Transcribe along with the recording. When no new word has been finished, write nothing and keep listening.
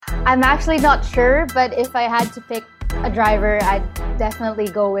I'm actually not sure, but if I had to pick a driver, I'd definitely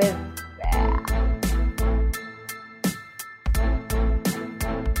go with.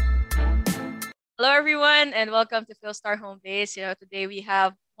 Hello, everyone, and welcome to Philstar Home Base. Today we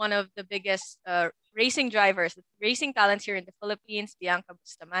have one of the biggest racing drivers, racing talents here in the Philippines, Bianca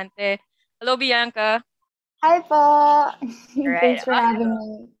Bustamante. Hello, Bianca. Hi po! All right, Thanks for having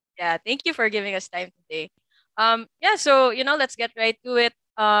awesome. me. Yeah, thank you for giving us time today. Let's get right to it.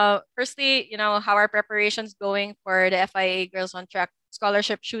 Firstly, how are preparations going for the FIA Girls on Track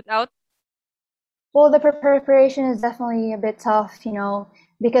Scholarship Shootout? Well, the preparation is definitely a bit tough,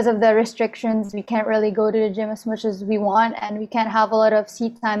 because of the restrictions. We can't really go to the gym as much as we want, and we can't have a lot of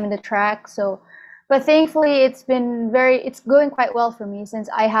seat time in the track. But thankfully, it's going quite well for me since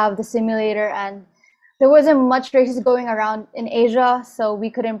I have the simulator and there wasn't much races going around in Asia, so we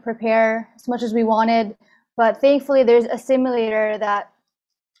couldn't prepare as much as we wanted. But thankfully, there's a simulator that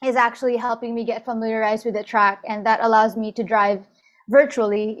is actually helping me get familiarized with the track, and that allows me to drive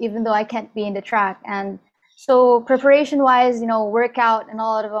virtually even though I can't be in the track. And so preparation wise, workout and a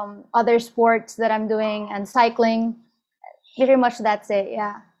lot of other sports that I'm doing and cycling, pretty much that's it.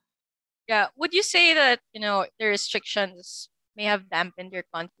 Yeah. Yeah. Would you say that, the restrictions may have dampened your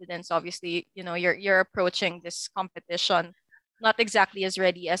confidence? Obviously, you're approaching this competition not exactly as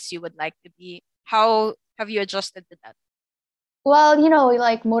ready as you would like to be. How have you adjusted to that? Well,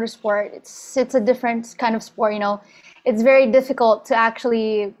 like motorsport, it's a different kind of sport, It's very difficult to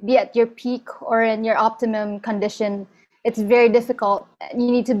actually be at your peak or in your optimum condition. It's very difficult. You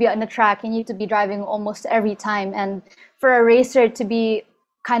need to be on the track, you need to be driving almost every time. And for a racer to be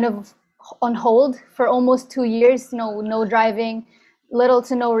kind of on hold for almost 2 years, no driving, little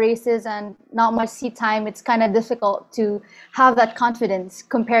to no races and not much seat time, it's kind of difficult to have that confidence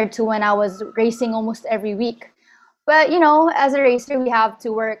compared to when I was racing almost every week. But as a racer, we have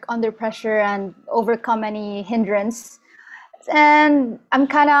to work under pressure and overcome any hindrance. And I'm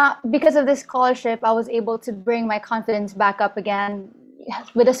kind of, because of this scholarship, I was able to bring my confidence back up again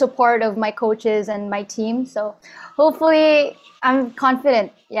with the support of my coaches and my team. So hopefully I'm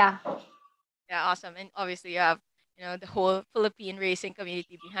confident. Yeah. Yeah, awesome. And obviously you have, the whole Philippine racing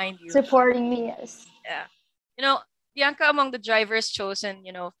community behind you. Supporting me, yes. Yeah. You know, Bianca, among the drivers chosen,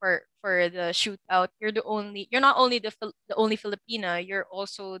 for the shootout, you're not only the only Filipina, you're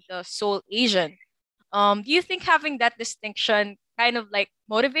also the sole Asian. Do you think having that distinction kind of like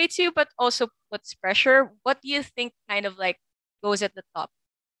motivates you, but also puts pressure? What do you think kind of like goes at the top?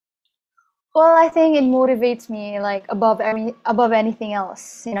 Well, I think it motivates me like above anything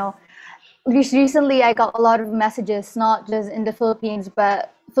else. Recently I got a lot of messages, not just in the Philippines,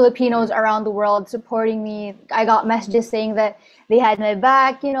 but Filipinos around the world supporting me. I got messages saying that they had my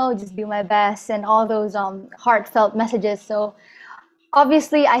back, just do my best, and all those heartfelt messages. So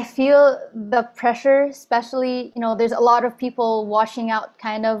obviously I feel the pressure, especially, there's a lot of people watching out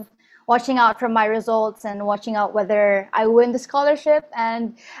for my results and watching out whether I win the scholarship.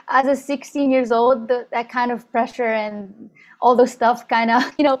 And as a 16 years old, that kind of pressure and all those stuff kind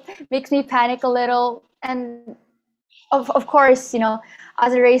of, makes me panic a little. And of course,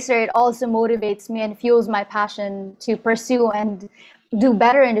 as a racer, it also motivates me and fuels my passion to pursue and do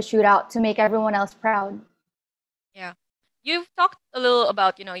better in the shootout to make everyone else proud. Yeah. You've talked a little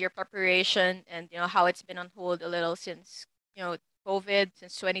about, your preparation and, how it's been on hold a little since, COVID,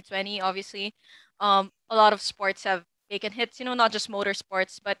 since 2020, obviously. A lot of sports have taken hits, not just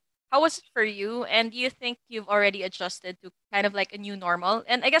motorsports, but how was it for you? And do you think you've already adjusted to kind of like a new normal?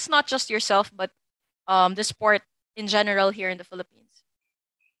 And I guess not just yourself, but the sport in general here in the Philippines.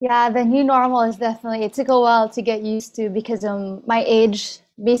 Yeah, the new normal is definitely, it took a while to get used to because my age,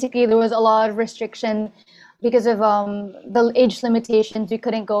 basically there was a lot of restriction because of the age limitations. We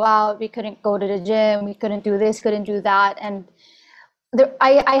couldn't go out, we couldn't go to the gym, we couldn't do this, couldn't do that. And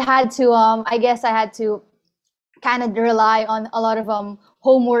I had to, I guess I had to kind of rely on a lot of home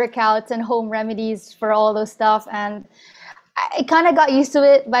workouts and home remedies for all those stuff. And I kind of got used to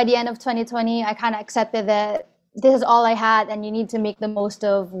it by the end of 2020. I kind of accepted that this is all I had and you need to make the most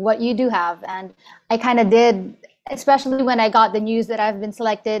of what you do have. And I kind of did, especially when I got the news that I've been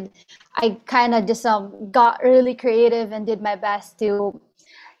selected. I kind of just got really creative and did my best to,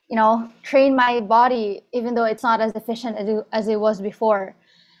 train my body, even though it's not as efficient as it was before.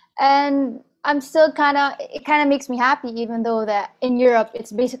 And it kind of makes me happy, even though that in Europe,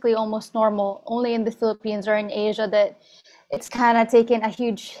 it's basically almost normal. Only in the Philippines or in Asia that it's kind of taken a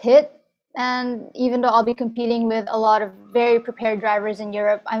huge hit. And even though I'll be competing with a lot of very prepared drivers in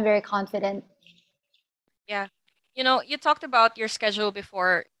Europe, I'm very confident. Yeah. You talked about your schedule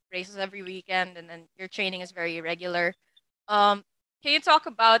before races every weekend and then your training is very irregular. Um, can you talk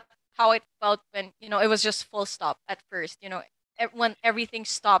about how it felt when, it was just full stop at first, when everything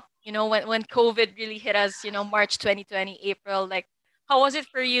stopped, when COVID really hit us, March 2020, April, like, how was it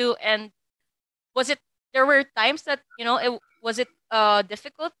for you? And was it, there were times that, was it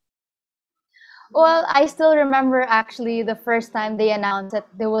difficult? Well, I still remember actually the first time they announced that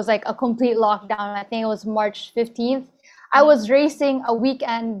there was like a complete lockdown. I think it was March 15th. I Mhm. was racing a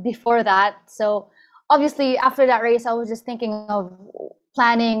weekend before that. So obviously after that race, I was just thinking of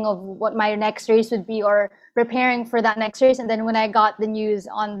planning of what my next race would be or preparing for that next race. And then when I got the news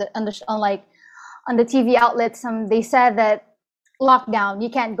on the TV outlets, they said that lockdown, you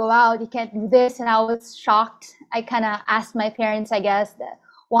can't go out, you can't do this, and I was shocked. I kind of asked my parents, I guess,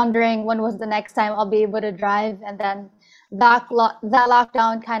 wondering when was the next time I'll be able to drive, and then that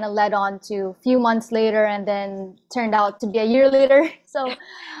lockdown kind of led on to a few months later, and then turned out to be a year later. So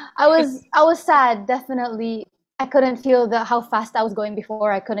I was sad, definitely. I couldn't feel the how fast I was going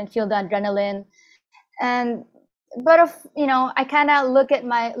before. I couldn't feel the adrenaline, and but if I kind of look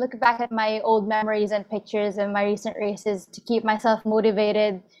back at my old memories and pictures of my recent races to keep myself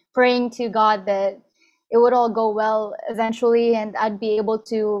motivated, praying to God that it would all go well eventually and I'd be able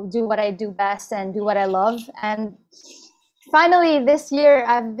to do what I do best and do what I love. And finally this year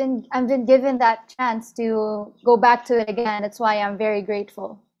I've been given that chance to go back to it again. That's why I'm very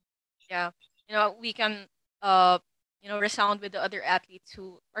grateful. Yeah. We can uh resound with the other athletes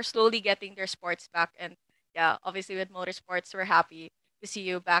who are slowly getting their sports back. And yeah, obviously with motorsports, we're happy to see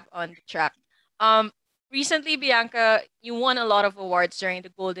you back on the track. Um Recently, Bianca, you won a lot of awards during the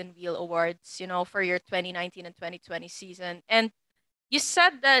Golden Wheel Awards, for your 2019 and 2020 season. And you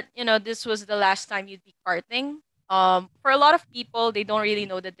said that, this was the last time you'd be karting. For a lot of people, they don't really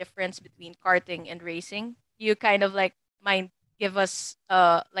know the difference between karting and racing. You kind of like mind give us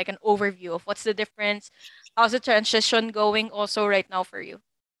like an overview of what's the difference? How's the transition going also right now for you?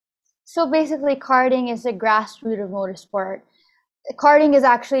 So basically karting is a grassroots of motorsport. Karting is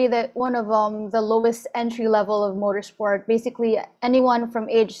actually one of the lowest entry level of motorsport. Basically, anyone from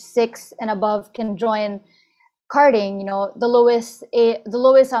age 6 and above can join karting. The lowest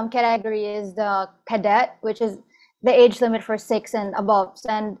category is the cadet, which is the age limit for 6 and above.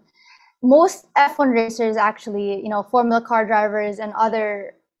 And most F1 racers actually, Formula car drivers and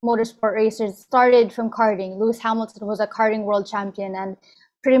other motorsport racers started from karting. Lewis Hamilton was a karting world champion and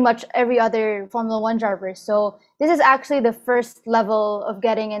pretty much every other Formula One driver. So this is actually the first level of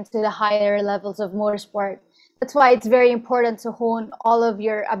getting into the higher levels of motorsport. That's why it's very important to hone all of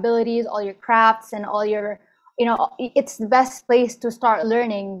your abilities, all your crafts, and all your, it's the best place to start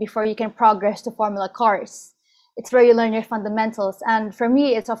learning before you can progress to Formula cars. It's where you learn your fundamentals. And for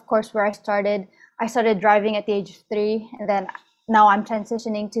me, it's of course where I started. I started driving at the age of 3, and then now I'm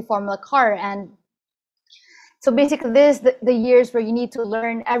transitioning to Formula car. And so basically, this is the years where you need to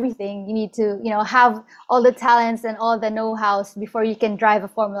learn everything. You need to, have all the talents and all the know-hows before you can drive a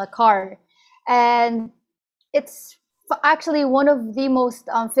Formula car. And it's actually one of the most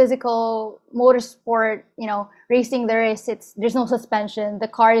physical motorsport, racing there is. There's no suspension. The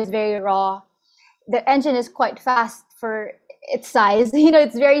car is very raw. The engine is quite fast for its size.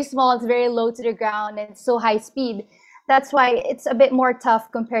 It's very small, it's very low to the ground, and it's so high speed. That's why it's a bit more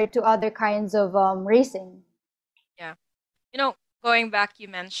tough compared to other kinds of racing. Yeah. You know, Going back, you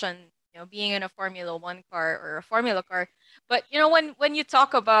mentioned, being in a Formula One car or a Formula car. But when you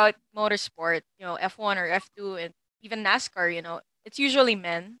talk about motorsport, F1 or F2 and even NASCAR, it's usually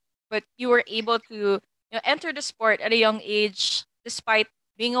men. But you were able to, enter the sport at a young age despite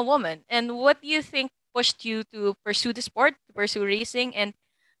being a woman. And what do you think pushed you to pursue the sport, to pursue racing? And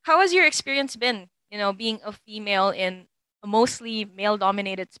how has your experience been, being a female in a mostly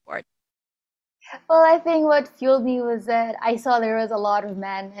male-dominated sport? Well, I think what fueled me was that I saw there was a lot of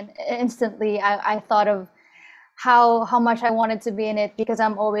men, and instantly I thought of how much I wanted to be in it because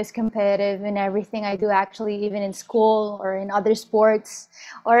I'm always competitive in everything I do, actually, even in school or in other sports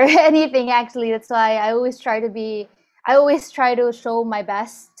or anything, actually. That's why I always try to show my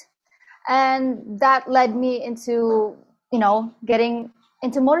best. And that led me into, getting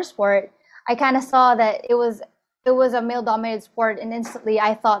into motorsport. I kind of saw that it was a male dominated sport, and instantly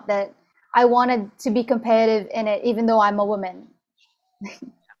I thought that I wanted to be competitive in it, even though I'm a woman.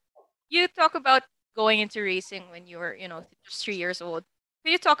 You talk about going into racing when you were, just 3 years old.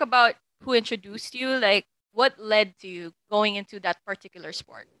 Can you talk about who introduced you? Like, what led to you going into that particular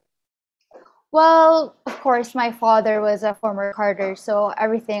sport? Well, of course, my father was a former carter, so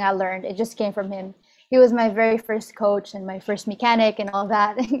everything I learned, it just came from him. He was my very first coach and my first mechanic and all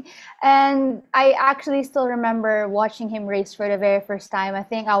that. And I actually still remember watching him race for the very first time. I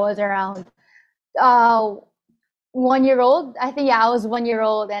think I was around uh, 1 year old. I think, yeah, I was 1 year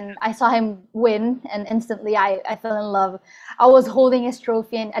old and I saw him win and instantly I fell in love. I was holding his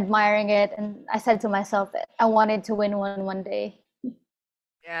trophy and admiring it and I said to myself that I wanted to win one day.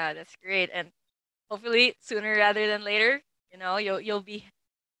 Yeah, that's great. And hopefully sooner rather than later, you'll be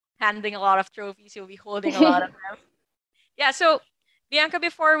handling a lot of trophies, you'll be holding a lot of them. Yeah, so Bianca,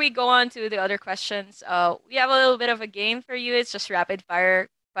 before we go on to the other questions, we have a little bit of a game for you. It's just rapid fire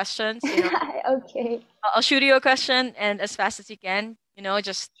questions. Okay. I'll shoot you a question, and as fast as you can,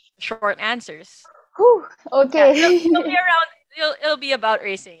 just short answers. Whew, Yeah, it'll be okay. around. It'll be about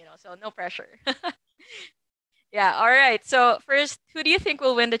racing, so no pressure. Yeah, all right. So first, who do you think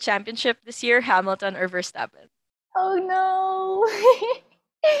will win the championship this year, Hamilton or Verstappen? Oh no.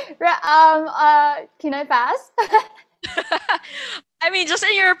 Can I pass? I mean, just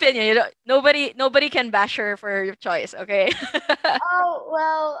in your opinion, nobody can bash her for your choice, okay? Oh,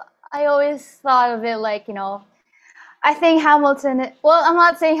 well, I always thought of it like, I think Hamilton, well, I'm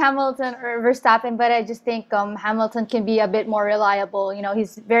not saying Hamilton or Verstappen, but I just think Hamilton can be a bit more reliable.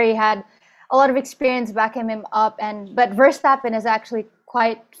 He's very had a lot of experience backing him up, but Verstappen is actually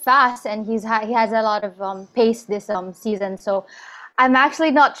quite fast and he has a lot of pace this season. So I'm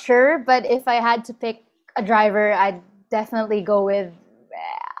actually not sure, but if I had to pick a driver, I'd definitely go with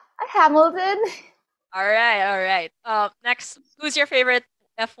Hamilton. All right, all right. Next, who's your favorite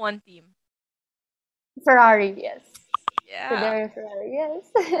F1 team? Ferrari, yes. Yeah. Federico Ferrari,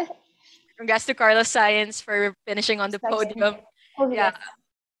 yes. Congrats to Carlos Sainz for finishing on the Second. podium. Oh, Yeah. yes.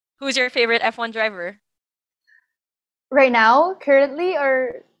 Who's your favorite F1 driver? Right now, currently,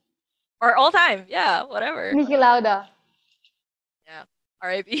 or Or all time? Yeah, whatever. Niki Lauda? Yeah.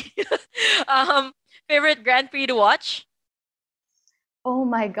 R.I.P. um, favorite Grand Prix to watch? Oh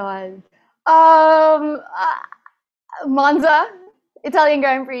my God. Um, Monza, Italian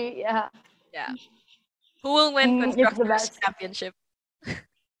Grand Prix. Yeah, Yeah. Who will win it's the Constructors' best. Championship?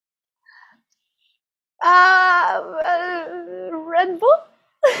 Red Bull.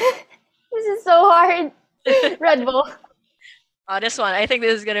 This is so hard. Red Bull. This one, I think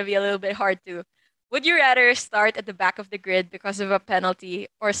this is going to be a little bit hard too. Would you rather start at the back of the grid because of a penalty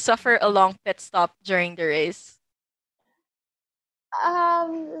or suffer a long pit stop during the race?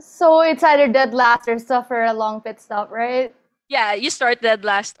 So it's either dead last or suffer a long pit stop, right? Yeah, you start dead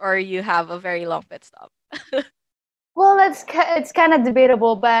last or you have a very long pit stop. Well, it's kind of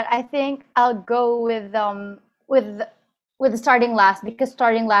debatable, but I think I'll go with with starting last because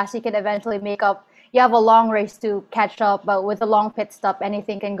starting last you can eventually make up. You have a long race to catch up, but with a long pit stop,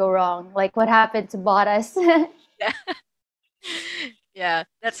 anything can go wrong. Like what happened to Bottas. Yeah. Yeah,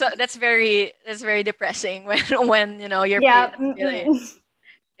 that's very depressing when your Yeah. plate is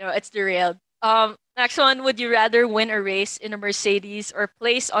really it's derailed. Next one, would you rather win a race in a Mercedes or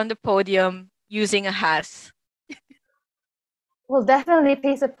place on the podium using a Haas? We'll definitely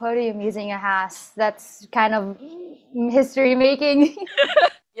pace a podium using a Haas. That's kind of history making.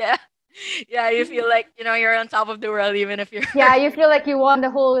 Yeah. Yeah, you feel like, you're on top of the world even if you're Yeah, you feel like you won the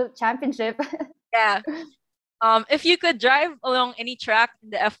whole championship. Yeah. If you could drive along any track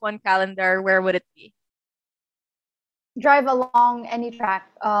in the F1 calendar, where would it be? Drive along any track.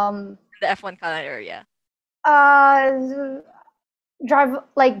 The F1 calendar, yeah. Uh,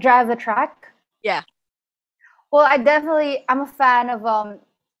 drive the track. Yeah. Well, I'm a fan of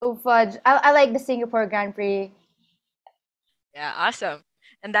I like the Singapore Grand Prix. Yeah, awesome.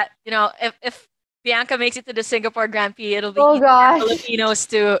 And that, if Bianca makes it to the Singapore Grand Prix, it'll be Oh easy for gosh. Filipinos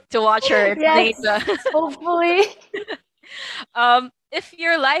to watch her. It's Yes, Nate. hopefully. If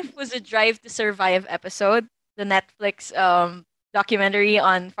your life was a Drive to Survive episode, the Netflix documentary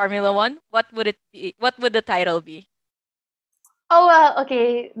on Formula One, what would it be? What would the title be? Oh well,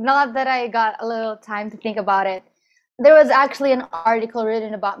 okay. Not that I got a little time to think about it. There was actually an article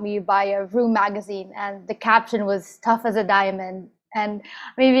written about me by a Room magazine, and the caption was "tough as a diamond," and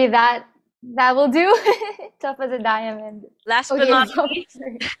maybe that will do. Tough as a diamond. Last but Okay, not so least,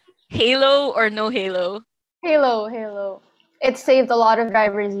 Halo or no Halo? Halo. It saved a lot of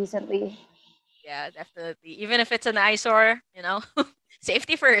drivers recently. Yeah, definitely. Even if it's an eyesore,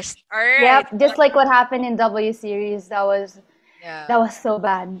 safety first. All right. Yep, just like what happened in W Series. Yeah. That was so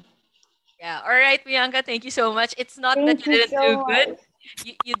bad. Yeah. All right, Bianca, thank you so much. It's not that Thank you you didn't do so good.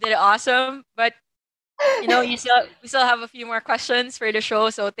 much. You did awesome, but we still have a few more questions for the show.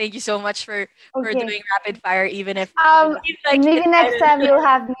 So thank you so much for Okay. doing rapid fire, even if it seems like Maybe it's next kind time of you'll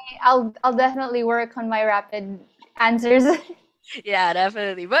have me. I'll definitely work on my rapid answers. yeah,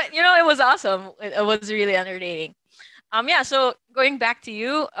 definitely. But it was awesome. It was really entertaining. Yeah. So going back to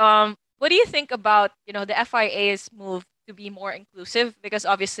you, what do you think about the FIA's move to be more inclusive? Because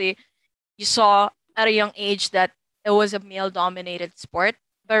obviously you saw at a young age that it was a male dominated sport.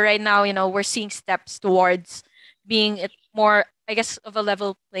 But right now, we're seeing steps towards being it more, I guess, of a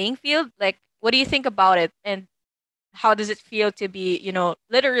level playing field. Like, what do you think about it? And how does it feel to be,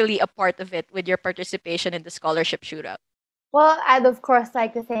 literally a part of it with your participation in the scholarship shootout? Well, I'd of course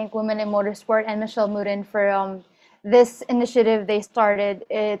like to thank Women in Motorsport and Michelle Mudin for this initiative they started.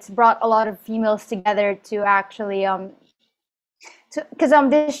 It's brought a lot of females together to actually because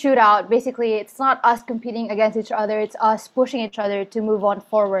this shootout basically it's not us competing against each other, it's us pushing each other to move on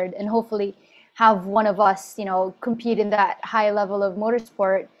forward and hopefully have one of us compete in that high level of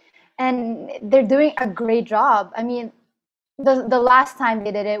motorsport. And they're doing a great job. I mean, the last time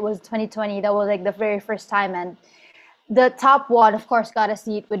they did it was 2020. That was like the very first time, and the top one of course got a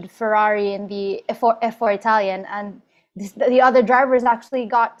seat with Ferrari in the F4 Italian, and the other drivers actually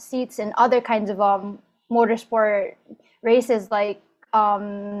got seats in other kinds of motorsport races, like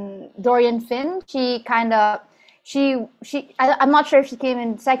Dorian Finn. I'm not sure if she came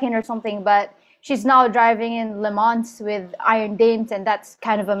in second or something, but she's now driving in Le Mans with Iron Dames, and that's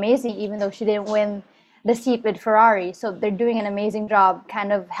kind of amazing, even though she didn't win the seat with Ferrari. So they're doing an amazing job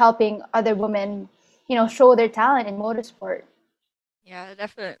kind of helping other women, show their talent in motorsport. Yeah,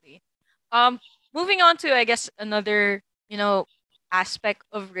 definitely. Um, Moving on to, I guess, another, aspect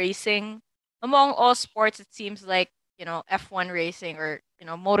of racing. Among all sports, it seems like, F1 racing or,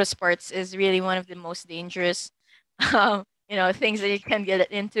 motorsports is really one of the most dangerous, things that you can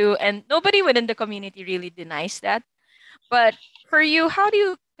get into. And nobody within the community really denies that. But for you, how do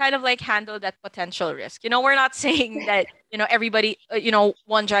you kind of like handle that potential risk? We're not saying that, everybody,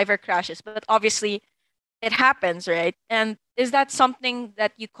 one driver crashes, but obviously it happens, right? And is that something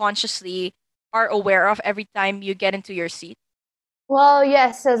that you consciously are aware of every time you get into your seat? Well,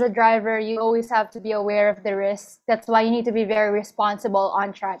 yes, as a driver, you always have to be aware of the risks. That's why you need to be very responsible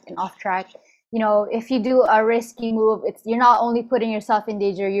on track and off track. If you do a risky move, you're not only putting yourself in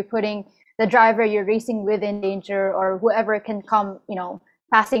danger, you're putting the driver you're racing with in danger, or whoever can come,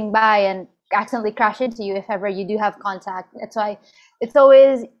 passing by and accidentally crash into you if ever you do have contact. That's why it's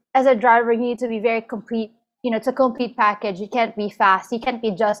always, as a driver, you need to be very complete. It's a complete package. You can't be fast. You can't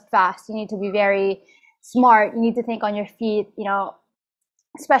be just fast. You need to be very smart. You need to think on your feet.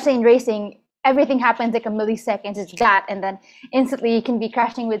 Especially in racing, everything happens like a millisecond. It's that, and then instantly you can be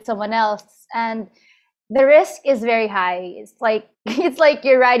crashing with someone else, and the risk is very high. It's like it's like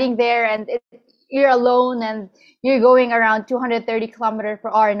you're riding there, and you're alone, and you're going around 230 kilometers per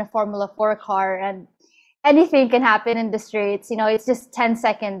hour in a Formula 4 car, and anything can happen in the straights. It's just 10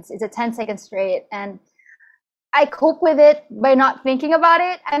 seconds. It's a 10-second straight, and I cope with it by not thinking about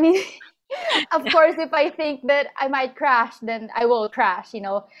it. I mean, of course, if I think that I might crash, then I will crash.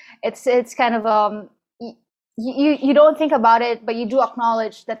 It's kind of you don't think about it, but you do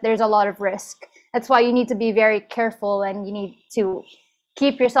acknowledge that there's a lot of risk. That's why you need to be very careful, and you need to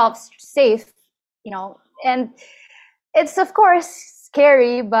keep yourself safe. And it's of course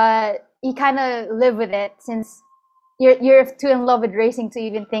scary, but you kind of live with it since you're too in love with racing to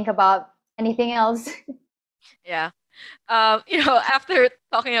even think about anything else. Yeah. After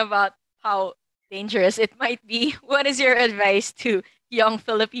talking about how dangerous it might be, what is your advice to young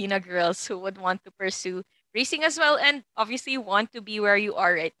Filipina girls who would want to pursue racing as well and obviously want to be where you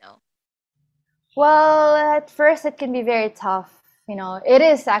are right now? Well, at first it can be very tough. It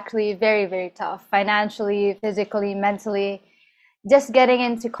is actually very, very tough financially, physically, mentally. Just getting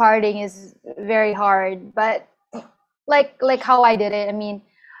into karting is very hard. But like how I did it, I mean,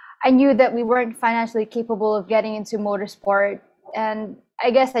 I knew that we weren't financially capable of getting into motorsport, and I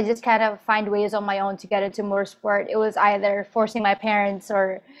guess I just kind of find ways on my own to get into motorsport. It was either forcing my parents,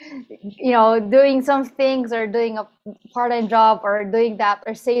 or doing some things, or doing a part-time job, or doing that,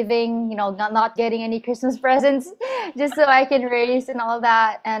 or saving, not getting any Christmas presents just so I can race and all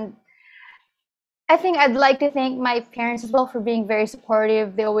that. And I think I'd like to thank my parents as well for being very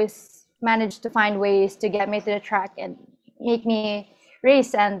supportive. They always managed to find ways to get me to the track and make me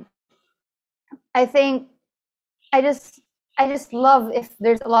race. And I think I just I just love if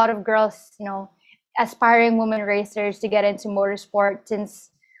there's a lot of girls, aspiring women racers to get into motorsport, since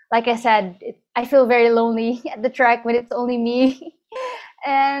like I said, I feel very lonely at the track when it's only me.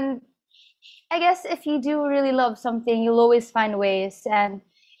 And I guess if you do really love something, you'll always find ways, and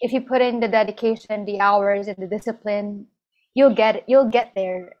if you put in the dedication, the hours and the discipline, you'll get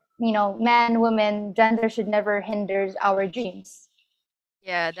there. Man, woman, gender should never hinder our dreams.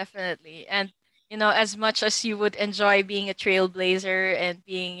 Yeah, definitely. And as much as you would enjoy being a trailblazer and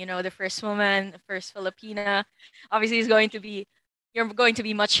being, the first woman, the first Filipina, obviously it's going to be you're going to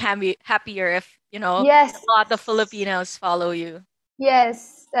be much happier if, a Yes. lot of Filipinos follow you.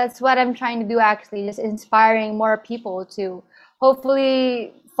 Yes, that's what I'm trying to do actually, just inspiring more people to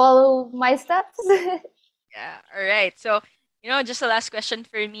hopefully follow my steps. Yeah. All right. So, just a last question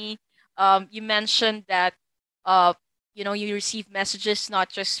for me. You mentioned that, uh, you receive messages not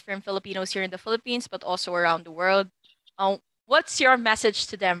just from Filipinos here in the Philippines, but also around the world. What's your message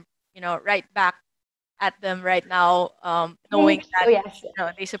to them, right back at them right now, knowing Thank that, you.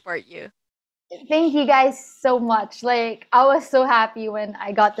 Yes. they support you? Thank you guys so much. Like, I was so happy when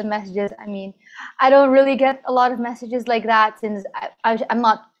I got the messages. I mean, I don't really get a lot of messages like that since I'm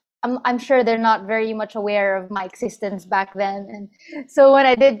not, I'm sure they're not very much aware of my existence back then. And so when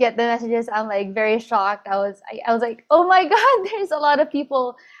I did get the messages, I'm like very shocked. I was like, oh my God, there's a lot of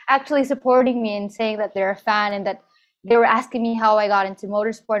people actually supporting me and saying that they're a fan and that they were asking me how I got into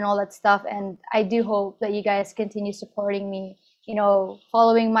motorsport and all that stuff. And I do hope that you guys continue supporting me,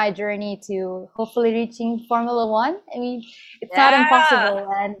 following my journey to hopefully reaching Formula One. I mean, it's not Yeah. impossible.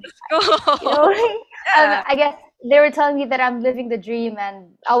 And, Let's you know, go. Yeah. I guess they were telling me that I'm living the dream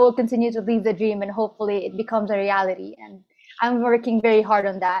and I will continue to live the dream and hopefully it becomes a reality. And I'm working very hard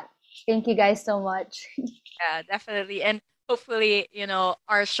on that. Thank you guys so much. Yeah, definitely. And hopefully,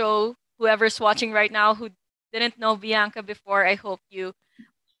 our show, whoever's watching right now who didn't know Bianca before, I hope you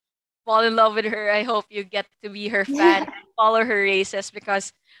fall in love with her. I hope you get to be her fan and follow her races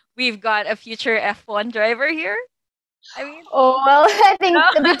because we've got a future F1 driver here. I mean, Oh, well, I think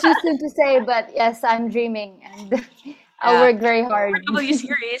a no. bit too soon to say, but yes, I'm dreaming and I'll Yeah. work very hard. For W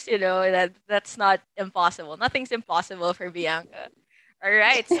Series, that's not impossible. Nothing's impossible for Bianca. All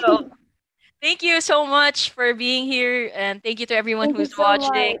right. So thank you so much for being here, and thank you to everyone Thank you who's so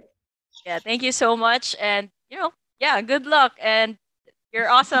watching. much. Yeah, thank you so much, and yeah, good luck, and you're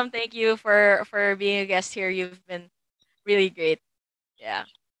awesome. Thank you for being a guest here. You've been really great. Yeah.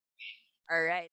 All right.